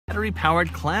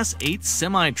battery-powered Class 8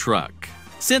 semi-truck.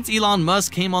 Since Elon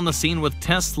Musk came on the scene with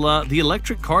Tesla, the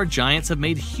electric car giants have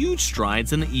made huge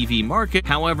strides in the EV market.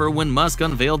 However, when Musk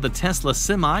unveiled the Tesla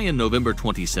Semi in November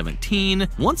 2017,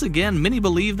 once again many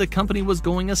believed the company was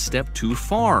going a step too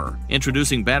far.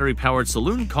 Introducing battery-powered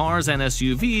saloon cars and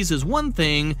SUVs is one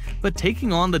thing, but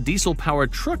taking on the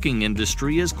diesel-powered trucking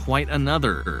industry is quite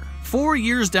another. 4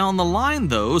 years down the line,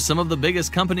 though, some of the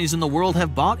biggest companies in the world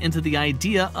have bought into the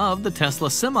idea of the Tesla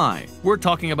Semi. We're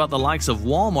talking about the likes of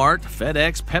Walmart,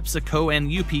 FedEx, PepsiCo, and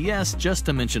UPS, just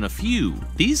to mention a few.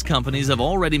 These companies have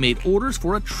already made orders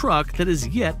for a truck that is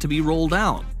yet to be rolled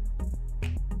out.